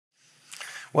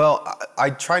Well, I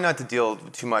try not to deal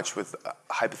too much with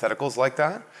hypotheticals like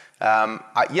that.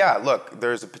 Yeah, look,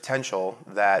 there's a potential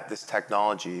that this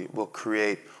technology will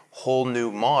create whole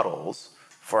new models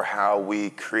for how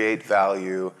we create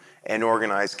value and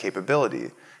organize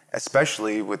capability,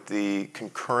 especially with the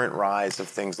concurrent rise of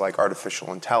things like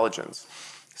artificial intelligence.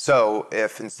 So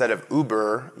if instead of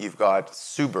Uber, you've got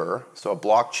Suber, so a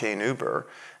blockchain Uber,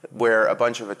 where a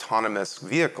bunch of autonomous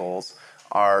vehicles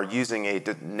are using a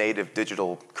native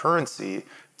digital currency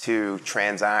to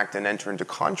transact and enter into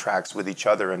contracts with each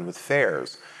other and with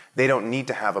fares. They don't need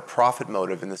to have a profit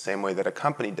motive in the same way that a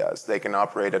company does. They can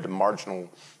operate at a marginal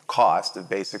cost of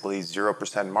basically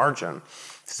 0% margin.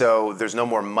 So there's no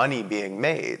more money being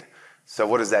made. So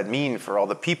what does that mean for all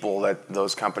the people that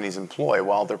those companies employ?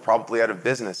 Well, they're probably out of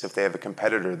business if they have a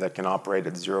competitor that can operate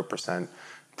at 0%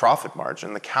 profit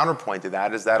margin. The counterpoint to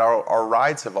that is that our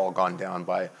rides have all gone down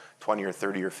by 20 or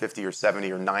 30 or 50 or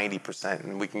 70 or 90%,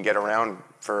 and we can get around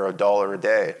for $1 a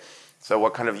day. So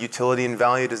what kind of utility and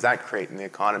value does that create in the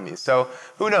economy? So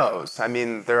who knows? I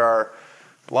mean, there are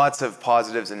lots of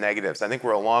positives and negatives. I think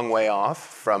we're a long way off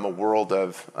from a world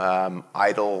of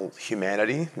idle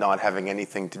humanity, not having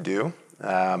anything to do.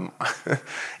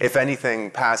 If anything,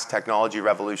 past technology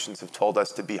revolutions have told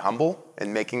us to be humble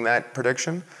in making that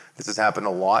prediction. This has happened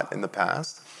a lot in the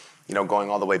past,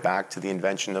 going all the way back to the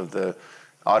invention of the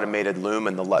automated loom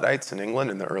and the Luddites in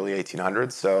England in the early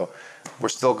 1800s. So we're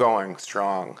still going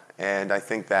strong. And I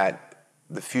think that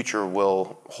the future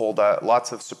will hold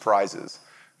lots of surprises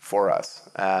for us.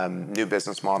 New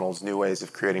business models, new ways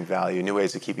of creating value, new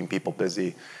ways of keeping people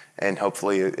busy, and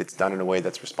hopefully it's done in a way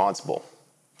that's responsible.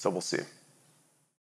 So we'll see.